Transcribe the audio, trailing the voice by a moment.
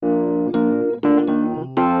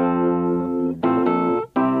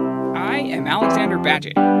am Alexander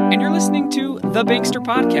Badgett, and you're listening to The Bankster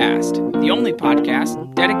Podcast, the only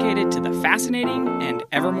podcast dedicated to the fascinating and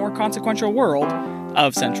ever more consequential world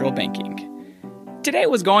of central banking. Today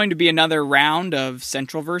was going to be another round of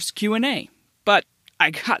Centralverse Q&A, but I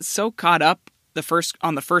got so caught up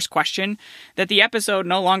on the first question that the episode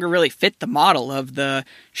no longer really fit the model of the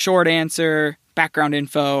short answer, background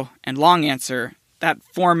info, and long answer, that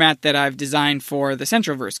format that I've designed for the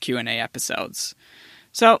Centralverse Q&A episodes.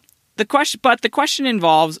 So the question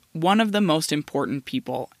involves one of the most important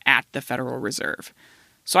people at the Federal Reserve.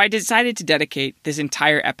 So I decided to dedicate this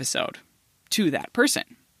entire episode to that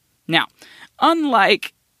person. Now,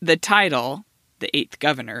 unlike the title, the eighth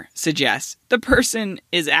governor, suggests, the person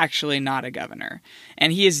is actually not a governor,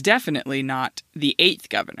 and he is definitely not the eighth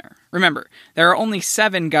governor. Remember, there are only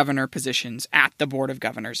 7 governor positions at the Board of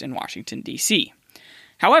Governors in Washington, D.C.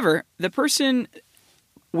 However, the person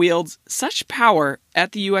wields such power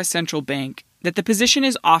at the U.S. Central Bank that the position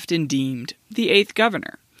is often deemed the eighth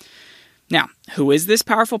governor. Now, who is this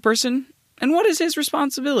powerful person, and what is his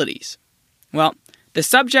responsibilities? Well, the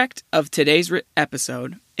subject of today's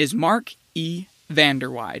episode is Mark E.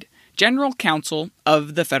 Vanderwide, General Counsel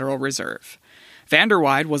of the Federal Reserve.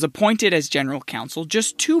 Vanderwide was appointed as General Counsel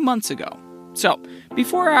just 2 months ago. So,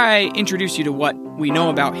 before I introduce you to what we know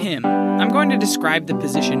about him, I'm going to describe the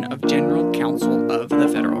position of General Counsel of the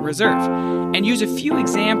Federal Reserve and use a few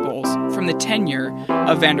examples from the tenure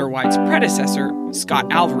of Vanderwide's predecessor,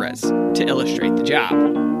 Scott Alvarez, to illustrate the job.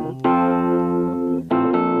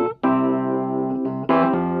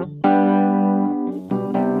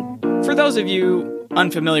 For those of you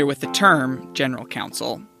unfamiliar with the term General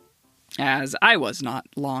Counsel, as I was not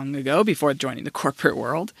long ago before joining the corporate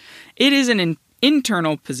world, it is an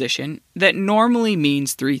internal position that normally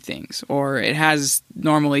means 3 things, or it has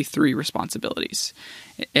normally 3 responsibilities.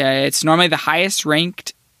 It's normally the highest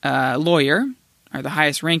ranked lawyer, or the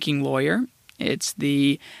highest ranking lawyer. It's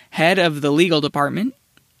the head of the legal department.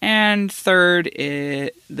 And third,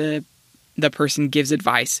 the person gives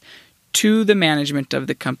advice to the management of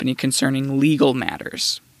the company concerning legal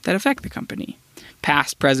matters that affect the company,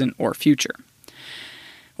 past, present, or future.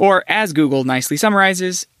 Or, as Google nicely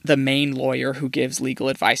summarizes, the main lawyer who gives legal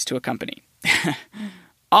advice to a company.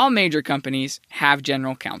 All major companies have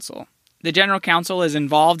general counsel. The general counsel is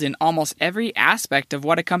involved in almost every aspect of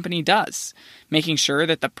what a company does, making sure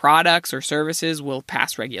that the products or services will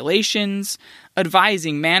pass regulations,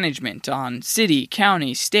 advising management on city,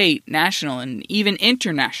 county, state, national, and even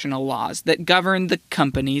international laws that govern the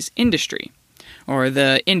company's industry, or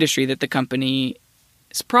the industry that the company's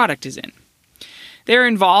product is in. They're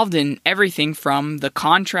involved in everything from the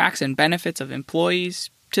contracts and benefits of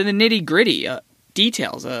employees to the nitty-gritty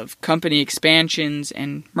details of company expansions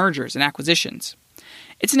and mergers and acquisitions.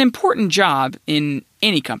 It's an important job in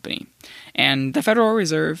any company, and the Federal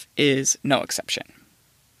Reserve is no exception.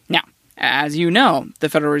 Now, as you know, the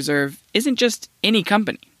Federal Reserve isn't just any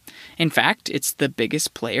company. In fact, it's the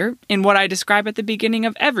biggest player in what I describe at the beginning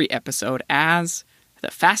of every episode as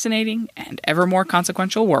the fascinating and ever more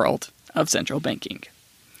consequential world of central banking.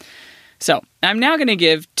 So, I'm now going to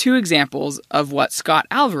give 2 examples of what Scott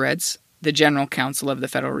Alvarez, the General Counsel of the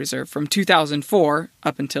Federal Reserve from 2004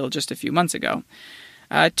 up until just a few months ago,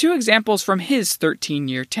 2 examples from his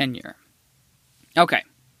 13-year tenure. Okay,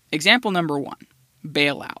 example number 1,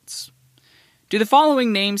 bailouts. Do the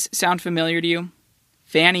following names sound familiar to you?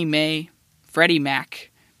 Fannie Mae, Freddie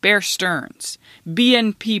Mac, Bear Stearns,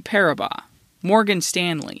 BNP Paribas, Morgan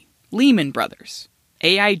Stanley, Lehman Brothers,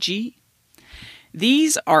 AIG.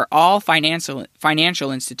 These are all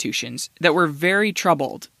financial institutions that were very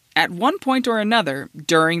troubled at one point or another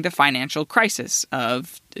during the financial crisis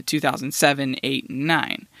of 2007, 8, and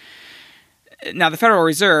 9. Now, the Federal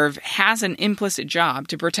Reserve has an implicit job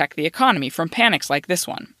to protect the economy from panics like this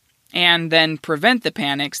one, and then prevent the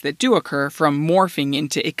panics that do occur from morphing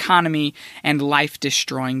into economy and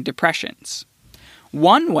life-destroying depressions.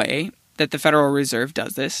 One way that the Federal Reserve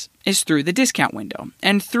does this is through the discount window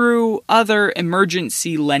and through other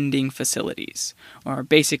emergency lending facilities,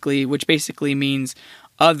 which basically means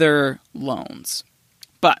other loans.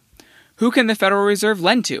 But who can the Federal Reserve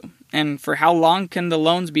lend to, and for how long can the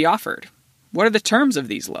loans be offered? What are the terms of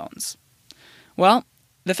these loans? Well,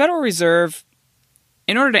 the Federal Reserve,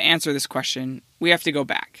 in order to answer this question, we have to go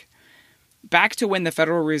back to when the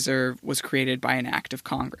Federal Reserve was created by an act of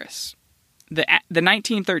Congress. The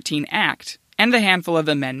 1913 Act and the handful of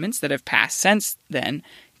amendments that have passed since then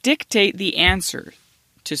dictate the answer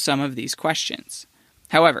to some of these questions.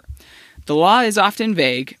 However, the law is often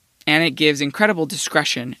vague, and it gives incredible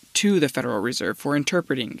discretion to the Federal Reserve for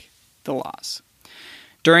interpreting the laws.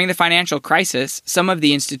 During the financial crisis, some of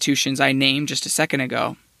the institutions I named just a second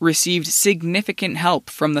ago received significant help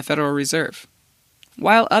from the Federal Reserve,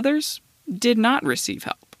 while others did not receive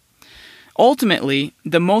help. Ultimately,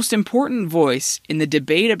 the most important voice in the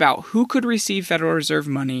debate about who could receive Federal Reserve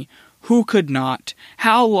money, who could not,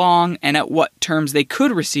 how long, and at what terms they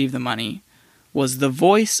could receive the money was the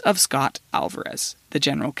voice of Scott Alvarez, the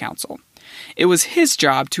General Counsel. It was his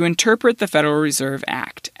job to interpret the Federal Reserve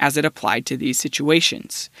Act as it applied to these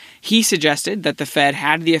situations. He suggested that the Fed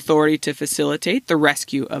had the authority to facilitate the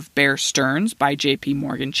rescue of Bear Stearns by J.P.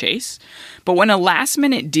 Morgan Chase, but when a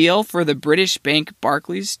last-minute deal for the British bank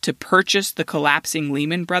Barclays to purchase the collapsing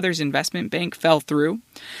Lehman Brothers investment bank fell through,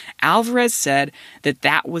 Alvarez said that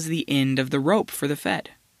that was the end of the rope for the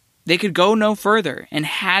Fed. They could go no further and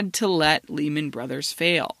had to let Lehman Brothers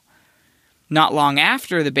fail. Not long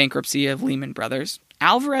after the bankruptcy of Lehman Brothers,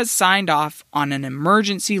 Alvarez signed off on an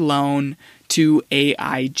emergency loan to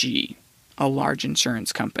AIG, a large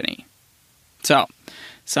insurance company. So,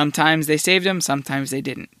 sometimes they saved him, sometimes they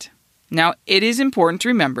didn't. Now, it is important to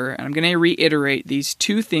remember, and I'm going to reiterate these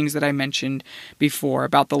two things that I mentioned before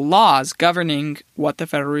about the laws governing what the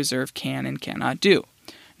Federal Reserve can and cannot do.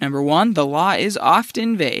 Number one, the law is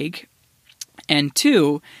often vague. And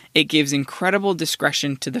two, it gives incredible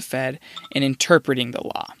discretion to the Fed in interpreting the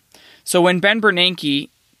law. So when Ben Bernanke,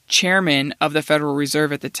 chairman of the Federal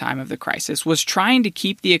Reserve at the time of the crisis, was trying to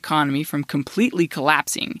keep the economy from completely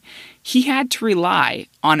collapsing, he had to rely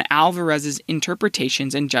on Alvarez's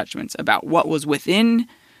interpretations and judgments about what was within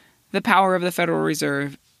the power of the Federal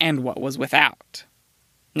Reserve and what was without.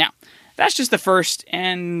 Now, that's just the first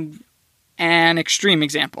and an extreme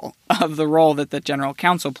example of the role that the General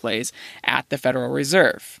Counsel plays at the Federal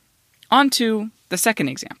Reserve. On to the second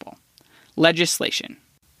example, legislation.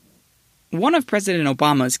 One of President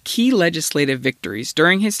Obama's key legislative victories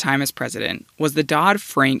during his time as president was the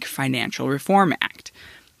Dodd-Frank Financial Reform Act.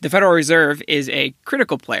 The Federal Reserve is a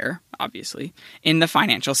critical player, obviously, in the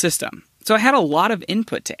financial system. So it had a lot of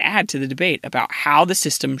input to add to the debate about how the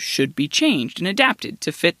system should be changed and adapted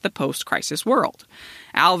to fit the post-crisis world.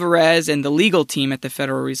 Alvarez and the legal team at the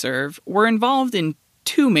Federal Reserve were involved in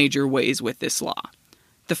two major ways with this law.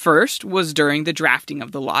 The first was during the drafting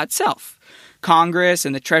of the law itself. Congress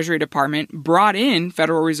and the Treasury Department brought in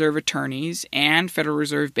Federal Reserve attorneys and Federal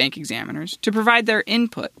Reserve bank examiners to provide their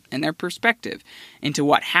input and their perspective into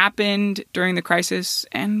what happened during the crisis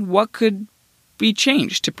and what could be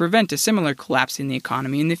changed to prevent a similar collapse in the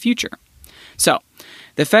economy in the future. So,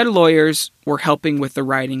 the Fed lawyers were helping with the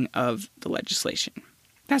writing of the legislation.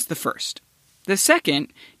 That's the first. The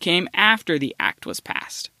second came after the act was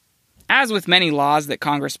passed. As with many laws that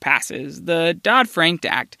Congress passes, the Dodd-Frank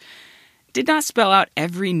Act did not spell out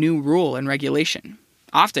every new rule and regulation.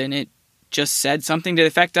 Often it just said something to the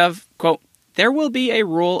effect of, quote, "There will be a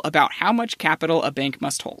rule about how much capital a bank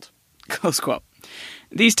must hold," close quote.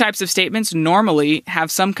 These types of statements normally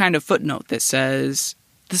have some kind of footnote that says,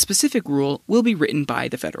 the specific rule will be written by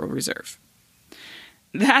the Federal Reserve.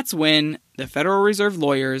 That's when the Federal Reserve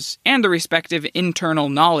lawyers and the respective internal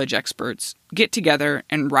knowledge experts get together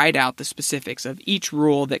and write out the specifics of each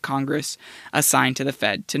rule that Congress assigned to the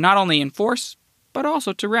Fed to not only enforce, but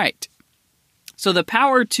also to write. So the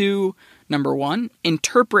power to, number one,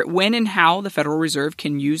 interpret when and how the Federal Reserve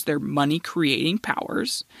can use their money-creating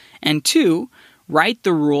powers, and two, write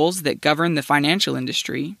the rules that govern the financial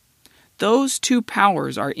industry, those two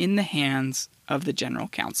powers are in the hands of the General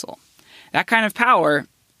Counsel. That kind of power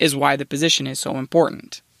is why the position is so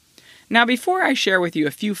important. Now, before I share with you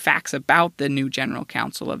a few facts about the new General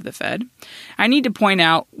Counsel of the Fed, I need to point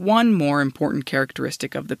out one more important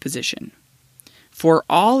characteristic of the position. For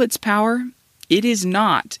all its power, it is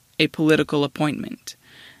not a political appointment.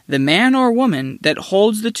 The man or woman that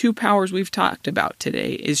holds the two powers we've talked about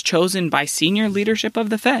today is chosen by senior leadership of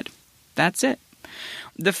the Fed. That's it.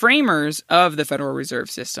 The framers of the Federal Reserve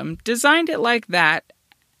System designed it like that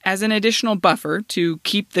as an additional buffer to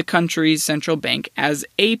keep the country's central bank as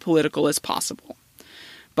apolitical as possible.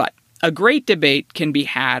 But a great debate can be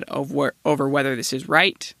had over whether this is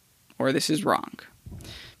right or this is wrong.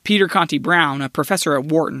 Peter Conti Brown, a professor at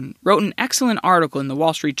Wharton, wrote an excellent article in the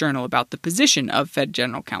Wall Street Journal about the position of Fed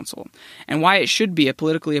General Counsel and why it should be a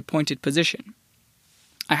politically appointed position.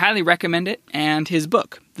 I highly recommend it and his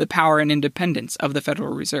book, The Power and Independence of the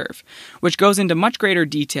Federal Reserve, which goes into much greater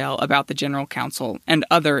detail about the General Counsel and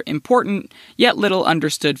other important yet little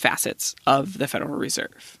understood facets of the Federal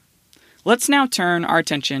Reserve. Let's now turn our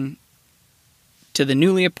attention to the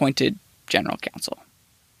newly appointed General Counsel.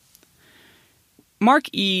 Mark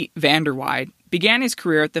E. Vanderwide began his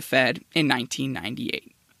career at the Fed in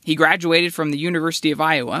 1998. He graduated from the University of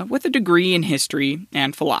Iowa with a degree in history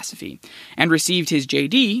and philosophy, and received his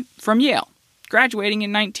JD from Yale, graduating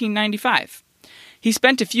in 1995. He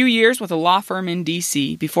spent a few years with a law firm in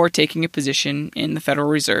D.C. before taking a position in the Federal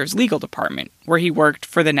Reserve's legal department, where he worked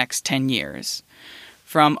for the next 10 years.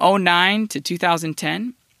 From 2009 to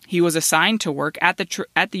 2010, he was assigned to work at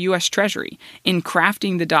the U.S. Treasury in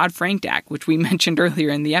crafting the Dodd-Frank Act, which we mentioned earlier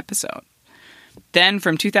in the episode. Then,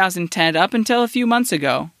 from 2010 up until a few months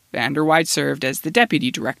ago, van der Weide served as the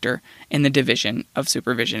deputy director in the Division of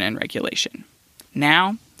Supervision and Regulation.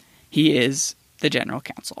 Now, he is the general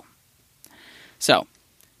counsel. So,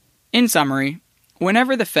 in summary,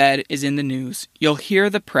 whenever the Fed is in the news, you'll hear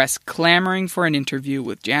the press clamoring for an interview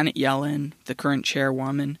with Janet Yellen, the current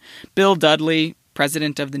chairwoman, Bill Dudley,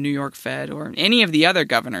 president of the New York Fed, or any of the other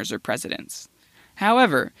governors or presidents.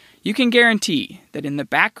 However, you can guarantee that in the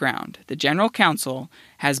background, the general counsel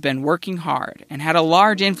has been working hard and had a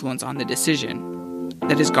large influence on the decision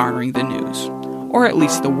that is garnering the news, or at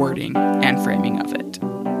least the wording and framing of it.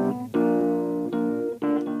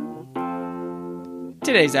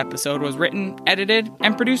 Today's episode was written, edited,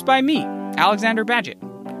 and produced by me, Alexander Badgett.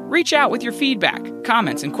 Reach out with your feedback,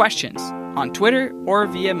 comments, and questions on Twitter or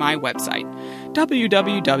via my website,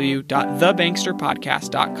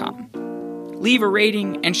 www.thebanksterpodcast.com. Leave a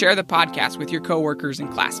rating and share the podcast with your coworkers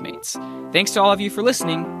and classmates. Thanks to all of you for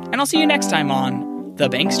listening, and I'll see you next time on The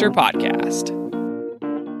Bankster Podcast.